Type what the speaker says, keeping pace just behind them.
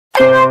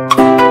Hello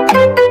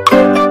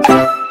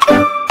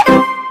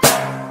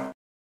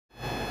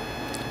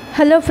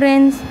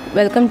friends,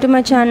 welcome to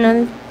my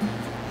channel.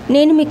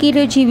 నేను మీకు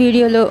ఈరోజు ఈ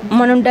వీడియోలో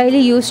మనం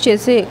డైలీ యూస్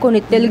చేసే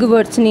కొన్ని తెలుగు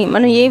వర్డ్స్ని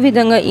మనం ఏ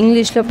విధంగా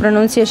ఇంగ్లీష్లో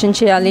ప్రొనౌన్సియేషన్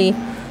చేయాలి,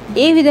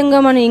 ఏ విధంగా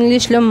మనం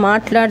ఇంగ్లీష్లో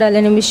మాట్లాడాలి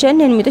అనే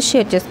విషయాన్ని నేను మీతో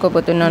షేర్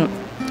చేసుకోబోతున్నాను.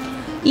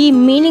 ఈ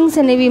మీనింగ్స్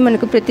అనేవి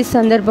మనకు ప్రతి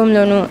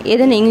సందర్భంలోనూ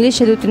ఏదైనా ఇంగ్లీష్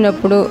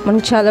చదువుతున్నప్పుడు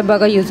మనకు చాలా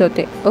బాగా యూజ్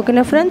అవుతాయి.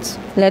 ఓకేనా ఫ్రెండ్స్,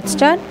 లెట్స్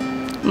స్టార్ట్.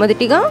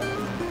 మొదటిగా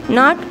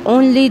నాట్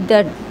ఓన్లీ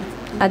దట్,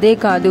 అదే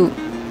కాదు.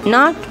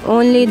 నాట్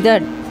ఓన్లీ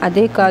దట్,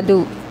 అదే కాదు.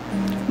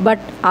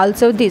 బట్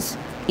ఆల్సో దిస్,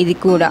 ఇది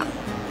కూడా.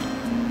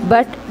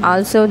 బట్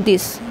ఆల్సో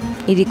దిస్,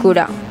 ఇది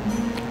కూడా.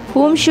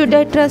 హూమ్ షుడ్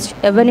ఐ ట్రస్ట్,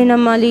 ఎవరిని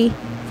నమ్మాలి?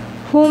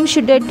 హూమ్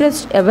షుడ్ ఐ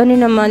ట్రస్ట్, ఎవరిని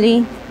నమ్మాలి?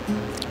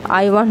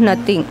 ఐ వాంట్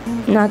నథింగ్,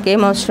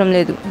 నాకేం అవసరం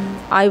లేదు.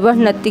 ఐ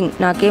వాంట్ నథింగ్,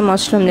 నాకేం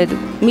అవసరం లేదు.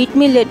 మీట్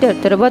మీ లేటర్,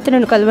 తర్వాత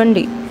నన్ను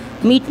కలవండి.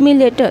 మీట్ మీ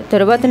లేటర్,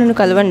 తర్వాత నన్ను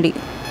కలవండి.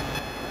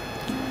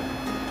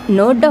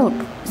 నో డౌట్,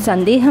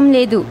 సందేహం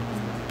లేదు.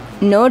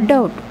 నో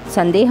డౌట్,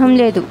 సందేహం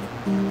లేదు.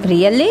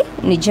 రియల్లీ,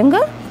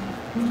 నిజంగా.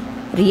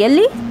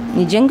 రియల్లీ,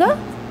 నిజంగా.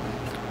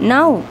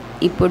 నౌ,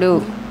 ఇప్పుడు.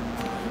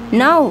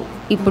 నౌ,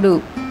 ఇప్పుడు.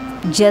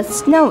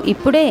 జస్ట్ నౌ,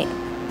 ఇప్పుడే.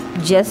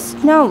 జస్ట్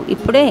నౌ,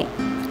 ఇప్పుడే.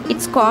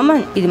 ఇట్స్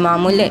కామన్, ఇది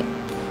మామూలే.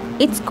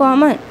 ఇట్స్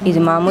కామన్,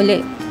 ఇది మామూలే.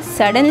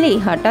 సడన్లీ,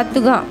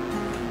 హఠాత్తుగా.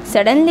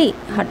 సడన్లీ,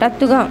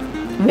 హఠాత్తుగా.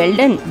 వెల్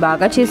డన్,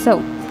 బాగా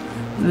చేసావు.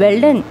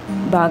 వెల్ డన్,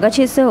 బాగా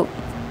చేసావు.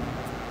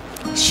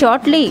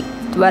 షార్ట్లీ,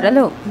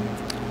 త్వరలో.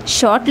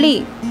 షార్ట్లీ,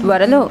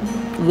 త్వరలో.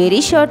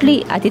 వెరీ షార్ట్లీ,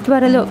 అతి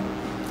త్వరలో.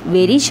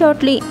 వెరీ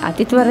షార్ట్లీ,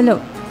 అతి త్వరలో.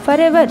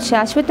 ఫర్ ఎవర్,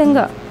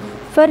 శాశ్వతంగా.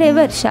 ఫర్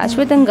ఎవర్,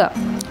 శాశ్వతంగా.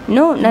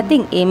 నో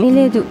నథింగ్, ఏమీ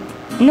లేదు.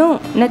 నో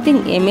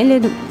నథింగ్, ఏమీ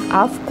లేదు.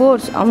 Of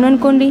course,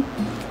 అవుననుకోండి.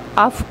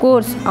 Of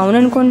course,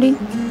 అవుననుకోండి.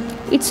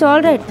 It's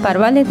all right,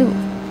 పర్వాలేదు.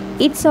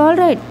 ఇట్స్ ఆల్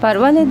రైట్,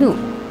 పర్వాలేదు.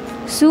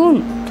 సూన్,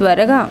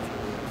 త్వరగా.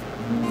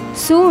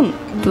 సూన్,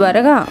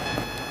 త్వరగా.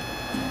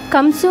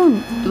 కమ్ సూన్,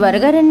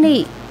 త్వరగా రండి.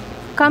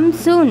 కమ్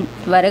సూన్,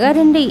 త్వరగా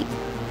రండి.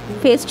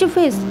 ఫేస్ టు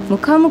ఫేస్,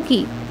 ముఖాముఖి.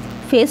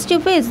 ఫేస్ టు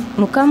ఫేస్,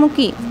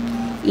 ముఖాముఖి.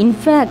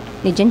 ఇన్ఫ్యాక్ట్,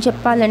 నిజం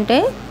చెప్పాలంటే.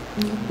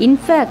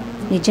 ఇన్ఫ్యాక్ట్,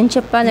 నిజం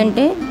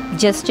చెప్పాలంటే.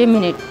 జస్ట్ ఏ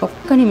మినిట్,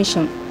 ఒక్క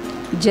నిమిషం.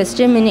 జస్ట్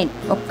ఏ మినిట్,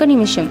 ఒక్క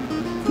నిమిషం.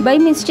 బై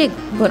మిస్టేక్,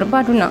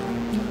 పొరపాటున.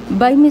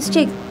 బై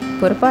మిస్టేక్,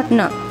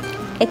 పొరపాటున.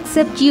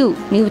 ఎక్సెప్ట్ యూ,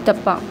 నీవు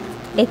తప్ప.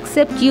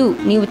 ఎక్సెప్ట్ యూ,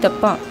 నీవు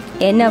తప్ప.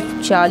 ఎనఫ్,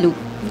 చాలు.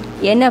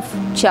 ఎనఫ్,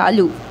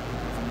 చాలు.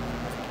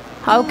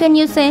 హౌ కెన్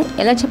యూ సే,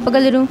 ఎలా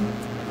చెప్పగలరు?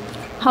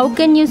 హౌ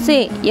కెన్ యూ సే,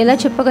 ఎలా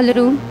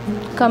చెప్పగలరు?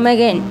 Come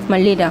again,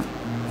 మళ్ళీరా.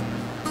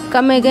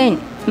 Come again,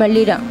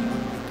 మళ్ళీరా.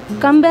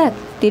 Come back,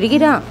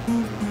 తిరిగిరా.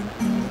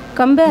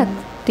 Come back,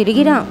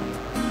 తిరిగిరా.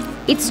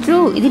 It's true,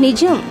 ఇది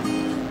నిజం.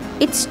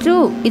 ఇట్స్ ట్రూ,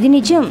 ఇది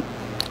నిజం.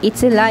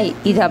 ఇట్స్ ఎ లై,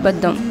 ఇది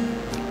అబద్ధం.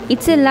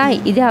 ఇట్స్ ఎ లై,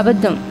 ఇది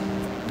అబద్ధం.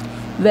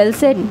 వెల్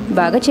సెడ్,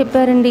 బాగా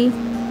చెప్పారండి.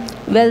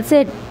 వెల్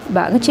సెడ్,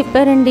 బాగా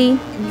చెప్పారండి.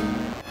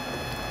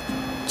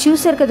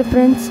 చూశారు కదా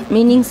ఫ్రెండ్స్,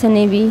 మీనింగ్స్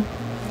అనేవి.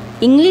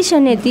 ఇంగ్లీష్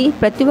అనేది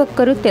ప్రతి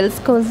ఒక్కరూ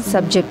తెలుసుకోవాల్సిన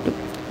సబ్జెక్టు.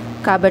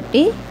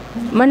 కాబట్టి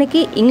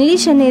మనకి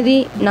ఇంగ్లీష్ అనేది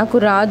నాకు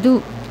రాదు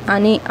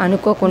అని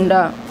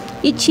అనుకోకుండా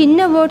ఈ చిన్న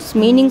వర్డ్స్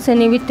మీనింగ్స్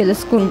అనేవి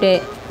తెలుసుకుంటే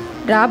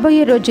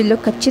రాబోయే రోజుల్లో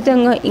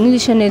ఖచ్చితంగా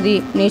ఇంగ్లీష్ అనేది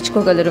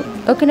నేర్చుకోగలరు.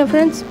 ఓకేనా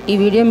ఫ్రెండ్స్, ఈ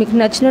వీడియో మీకు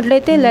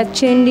నచ్చినట్లయితే లైక్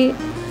చేయండి,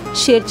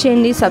 షేర్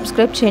చేయండి,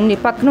 సబ్స్క్రైబ్ చేయండి.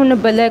 పక్కన ఉన్న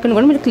బెల్ ఐకాన్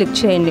కూడా మీరు క్లిక్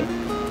చేయండి.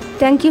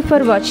 Thank you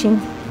for watching.